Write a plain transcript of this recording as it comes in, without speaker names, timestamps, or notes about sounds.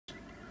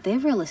They're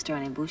realists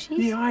around in bushies.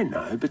 Yeah, I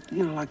know, but,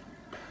 you know, like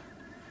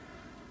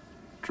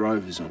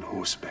drovers on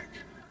horseback.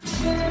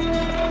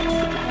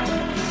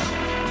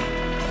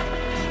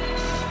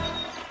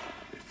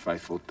 Their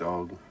faithful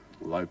dog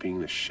loping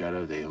in the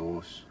shadow of their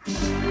horse.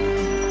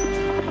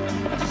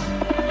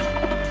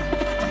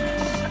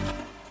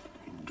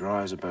 In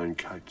dry as a bone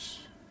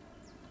coats.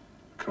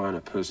 The kind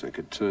of person that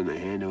could turn their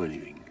hand to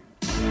anything.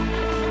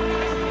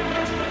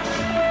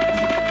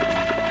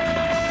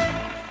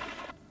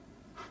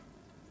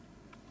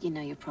 You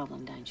know your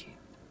problem, don't you?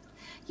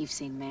 You've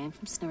seen Man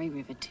from Snowy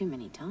River too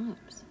many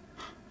times.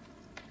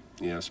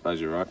 Yeah, I suppose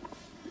you're right.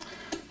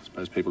 I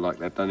suppose people like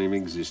that don't even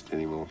exist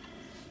anymore.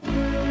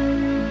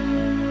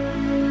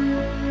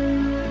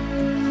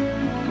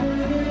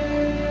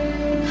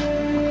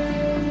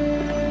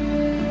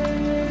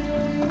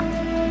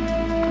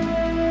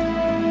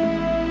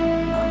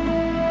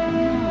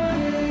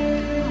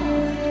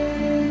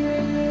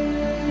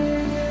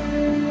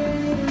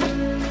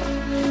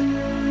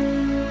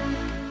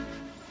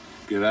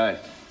 G'day.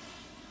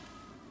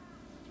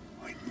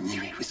 I knew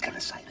he was going to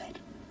say that.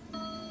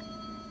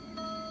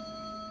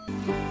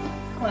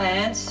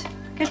 Clarence,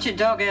 get your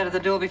dog out of the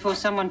door before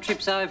someone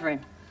trips over him.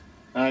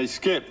 Hey,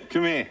 Skip,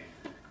 come here.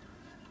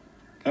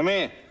 Come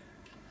here.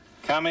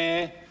 Come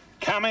here.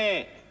 Come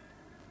here.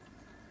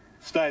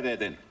 Stay there,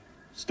 then.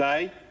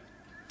 Stay.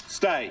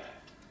 Stay.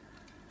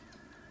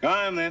 Go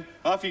home, then.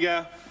 Off you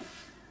go.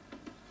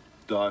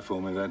 Die for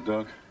me, that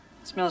dog.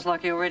 Smells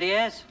like he already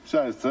has.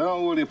 So,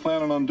 Thurl, what are you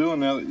planning on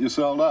doing now that you're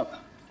sold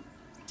up?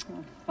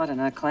 Oh, I don't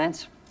know,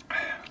 Clarence.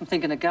 I'm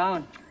thinking of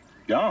going.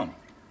 Going?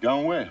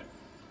 Going where?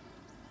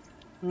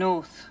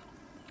 North.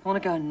 I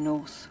want to go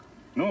north.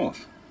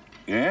 North?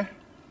 Yeah?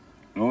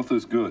 North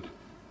is good.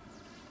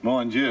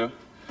 Mind you,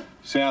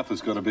 south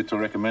has got a bit to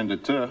recommend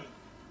it too.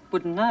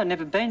 Wouldn't know,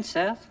 never been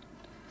south.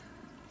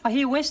 I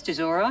hear west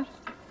is all right.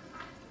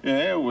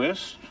 Yeah,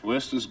 west.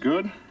 West is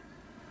good.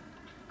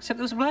 Except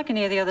there was a bloke in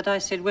here the other day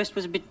said west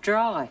was a bit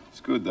dry.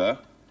 It's good, though.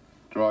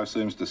 Dry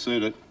seems to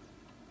suit it.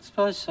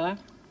 Suppose so.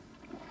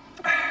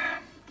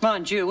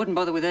 Mind you, wouldn't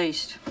bother with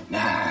east.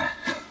 Nah.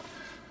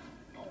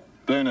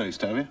 Been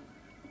east, have you?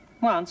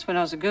 Once, when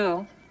I was a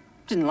girl.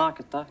 Didn't like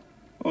it, though.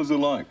 What was it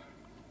like,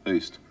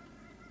 east?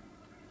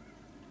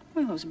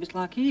 Well, it was a bit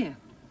like here,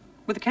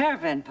 with a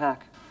caravan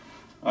park.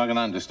 I can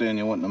understand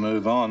you wanting to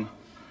move on.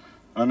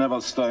 I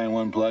never stay in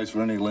one place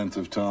for any length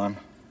of time.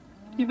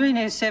 You've been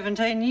here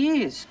 17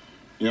 years.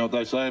 You know what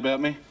they say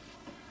about me?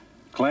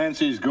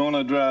 Clancy's gone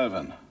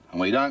a-droving, and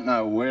we don't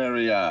know where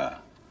he are.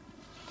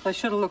 They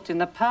should have looked in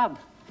the pub.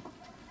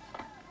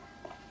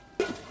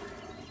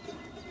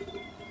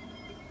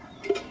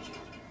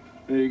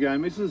 There you go,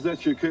 missus. That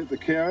should keep the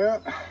cow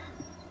out.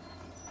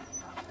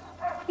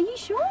 Are you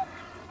sure?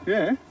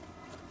 Yeah.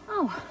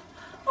 Oh,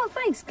 well,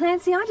 thanks,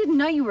 Clancy. I didn't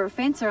know you were a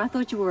fencer. I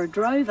thought you were a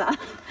drover.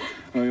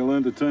 Well, you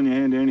learn to turn your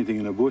hand to anything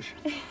in a bush.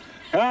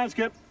 Come on,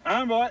 Skip.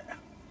 On, boy.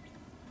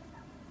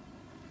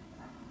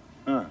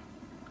 Oh,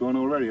 gone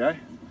already, eh?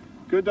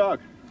 Good dog.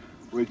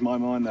 Reads my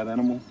mind, that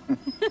animal.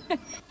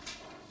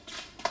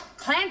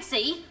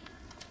 Clancy?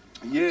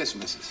 Yes,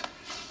 missus.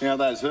 How are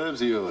those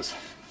herbs of yours?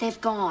 They've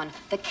gone.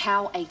 The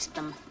cow ate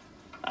them.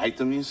 Ate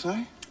them, you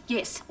say?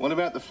 Yes. What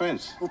about the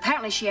fence? Well,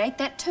 apparently she ate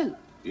that too.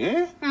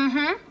 Yeah?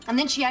 Mm-hmm. And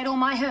then she ate all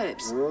my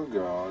herbs. Oh,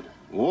 God.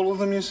 All of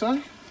them, you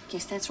say?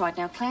 Yes, that's right.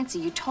 Now, Clancy,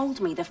 you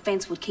told me the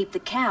fence would keep the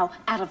cow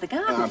out of the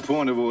garden.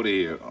 Point of order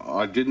here.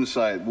 I didn't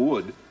say it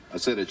would. I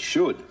said it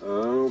should.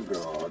 Oh,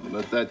 God.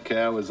 But that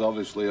cow is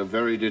obviously a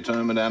very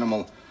determined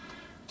animal.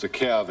 It's a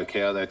cow of a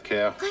cow, that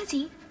cow.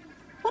 Clancy,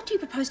 what do you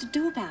propose to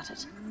do about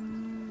it?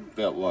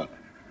 About what?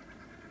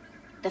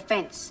 The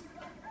fence.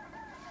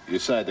 You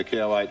say the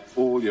cow ate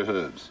all your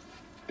herbs.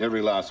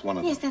 Every last one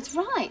of them. Yes, that's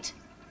right.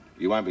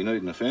 You won't be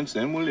needing a fence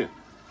then, will you?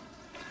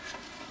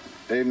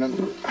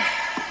 Evening.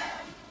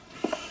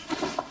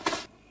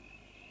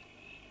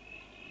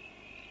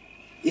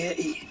 Yeah,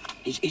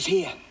 he's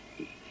here.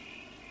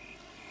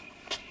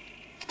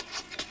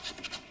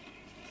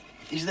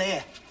 He's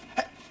there.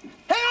 Hang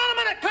on a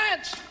minute,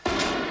 Clance!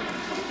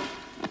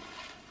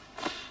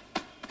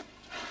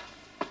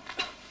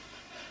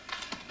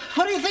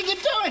 What do you think you're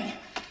doing?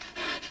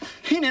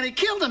 He nearly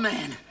killed a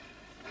man.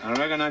 I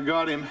reckon I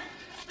got him.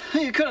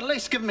 You could at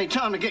least give me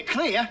time to get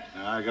clear.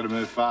 I gotta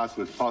move fast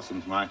with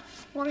possums, mate.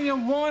 What are you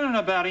whining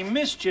about? He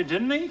missed you,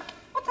 didn't he?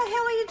 What the hell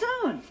are you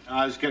doing?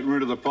 I was getting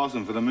rid of the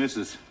possum for the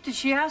missus. Did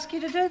she ask you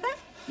to do that?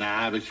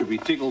 Nah, but she'll be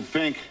tickled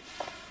pink.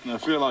 And I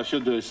feel I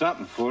should do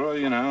something for her,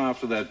 you know,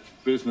 after that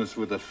business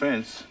with the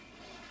fence.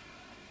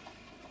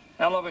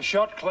 Hell of a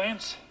shot,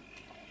 Clance.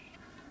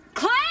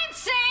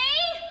 Clancy!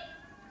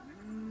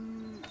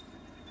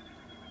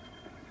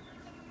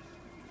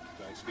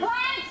 Thanks,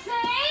 Clancy!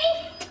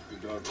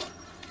 Good dog.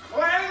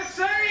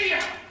 Clancy!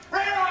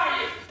 Where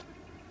are you?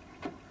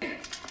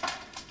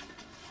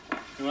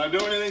 Can I do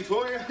anything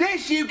for you?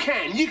 Yes, you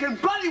can. You can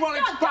bloody well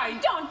explain.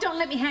 Don't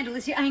let me handle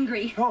this. You're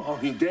angry. Oh,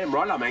 you're damn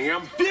right I'm angry.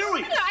 I'm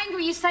furious. You're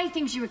angry. You say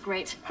things you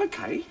regret.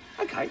 Okay,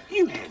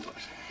 you handle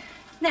it.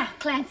 Now,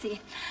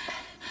 Clancy,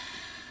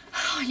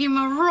 Oh, you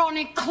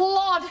moronic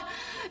clod!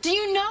 Do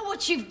you know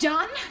what you've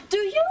done? Do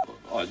you?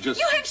 I just...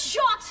 You have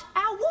shot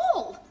our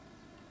wall!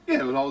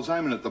 Yeah, but I was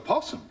aiming at the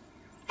possum.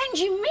 And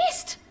you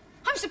missed!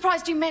 I'm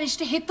surprised you managed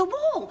to hit the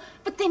wall.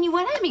 But then you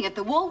weren't aiming at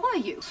the wall, were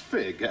you?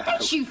 Fair go.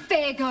 Don't you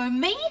fair go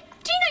me!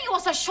 Do you know you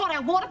also shot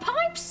our water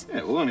pipes?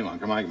 Yeah, well, anyone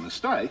can make a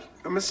mistake.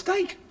 A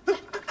mistake?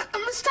 A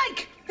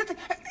mistake? Did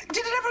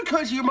it ever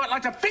occur to you you might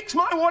like to fix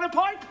my water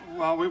pipe?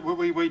 Well,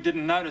 we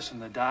didn't notice in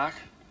the dark.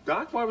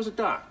 Dark? Why was it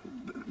dark?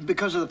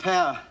 Because of the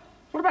power.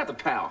 What about the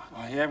power?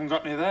 Oh, you haven't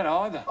got any of that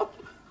either.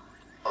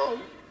 Oh,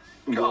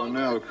 Well,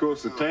 now, of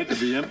course, the tank will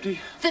be empty.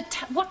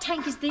 What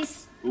tank is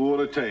this?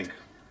 Water tank.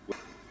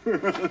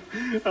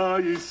 Oh,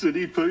 you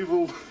city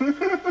people.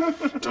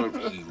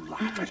 Don't you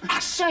laugh at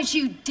us. Don't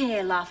you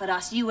dare laugh at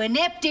us, you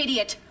inept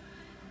idiot!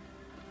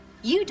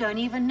 You don't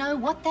even know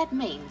what that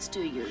means,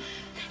 do you?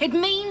 It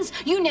means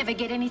you never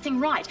get anything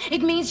right.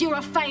 It means you're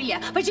a failure.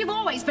 But you've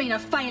always been a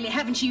failure,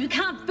 haven't you? You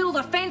can't build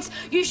a fence,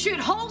 you shoot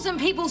holes in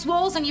people's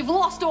walls, and you've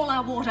lost all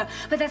our water.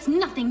 But that's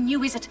nothing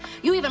new, is it?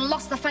 You even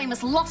lost the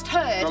famous lost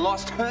herd. The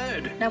lost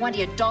herd? No wonder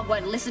your dog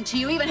won't listen to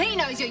you. Even he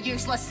knows you're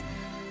useless.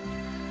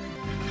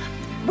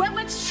 Well,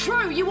 it's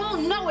true. You all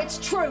know it's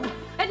true.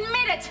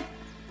 Admit it.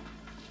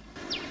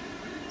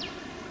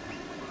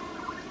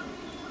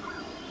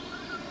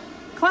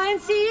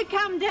 Clancy, you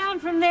come down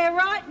from there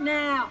right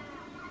now.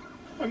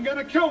 I'm going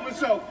to kill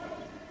myself.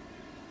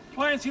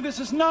 Clancy, this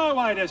is no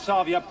way to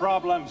solve your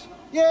problems.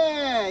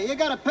 Yeah, you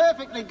got a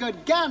perfectly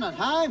good gun at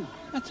home.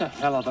 That's a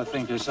hell of a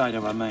thing to say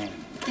to a man.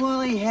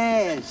 Well, he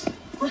has.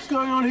 What's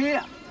going on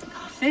here?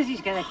 Says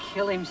he's going to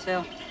kill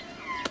himself.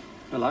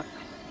 Good luck.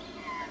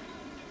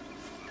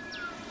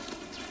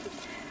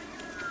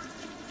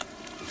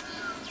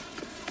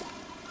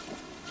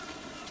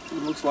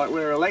 It looks like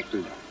we're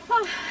elected.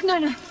 Oh,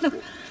 no. Look,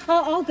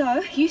 I'll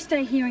go. You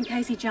stay here in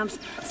case he jumps.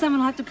 Someone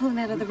will have to pull him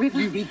out of the river.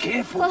 You be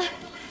careful. Well,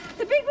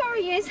 the big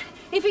worry is,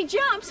 if he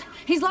jumps,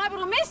 he's liable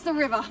to miss the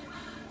river.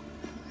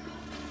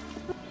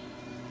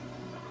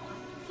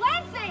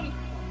 Clancy!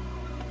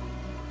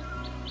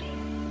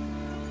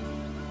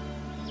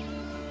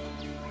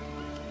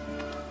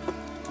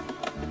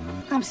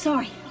 I'm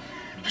sorry.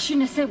 I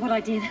shouldn't have said what I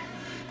did.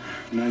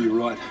 No, you're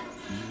right.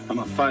 I'm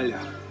a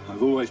failure.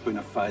 I've always been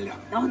a failure.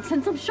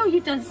 Nonsense. I'm sure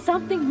you've done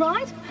something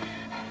right.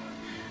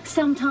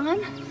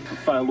 Sometime. I've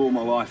failed all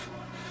my life.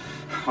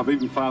 I've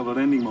even failed at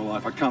ending my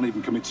life. I can't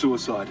even commit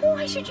suicide.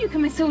 Why should you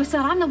commit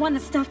suicide? I'm the one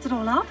that stuffed it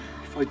all up.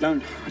 If I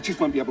don't, I just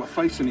won't be able to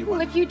face anyone.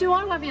 Well, if you do,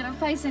 I won't be able to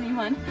face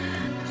anyone.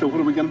 So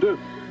what are we going to do?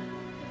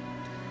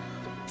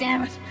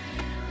 Damn it.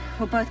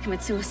 We'll both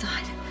commit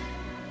suicide.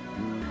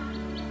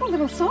 Well,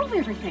 it'll solve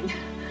everything.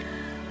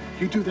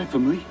 You do that for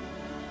me?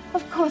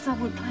 Of course I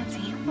would,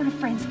 Clancy. What are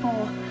friends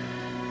for?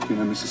 You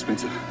know, Mrs.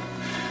 Spencer,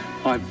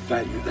 I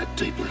value that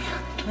deeply.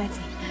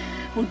 Clancy,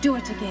 we'll do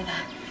it together.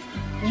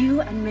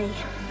 You and me.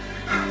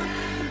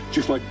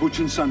 Just like Butch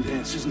and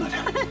Sundance, isn't it?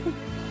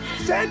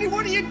 Sandy,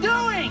 what are you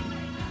doing?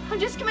 I'm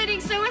just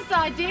committing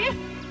suicide, dear.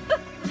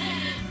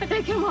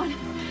 Okay, come on.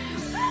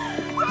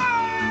 Sandy,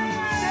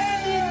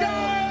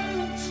 don't!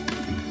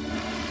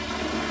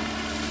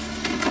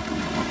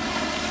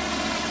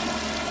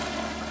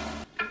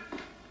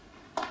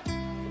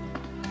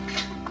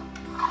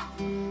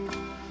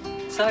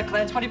 So,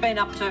 Clance, what have you been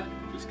up to?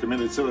 Just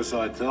committed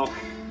suicide, Tel.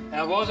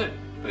 How was it?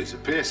 Piece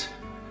of piss.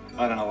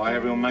 I don't know why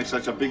everyone makes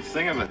such a big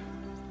thing of it.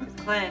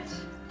 Clance,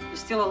 you're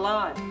still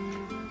alive.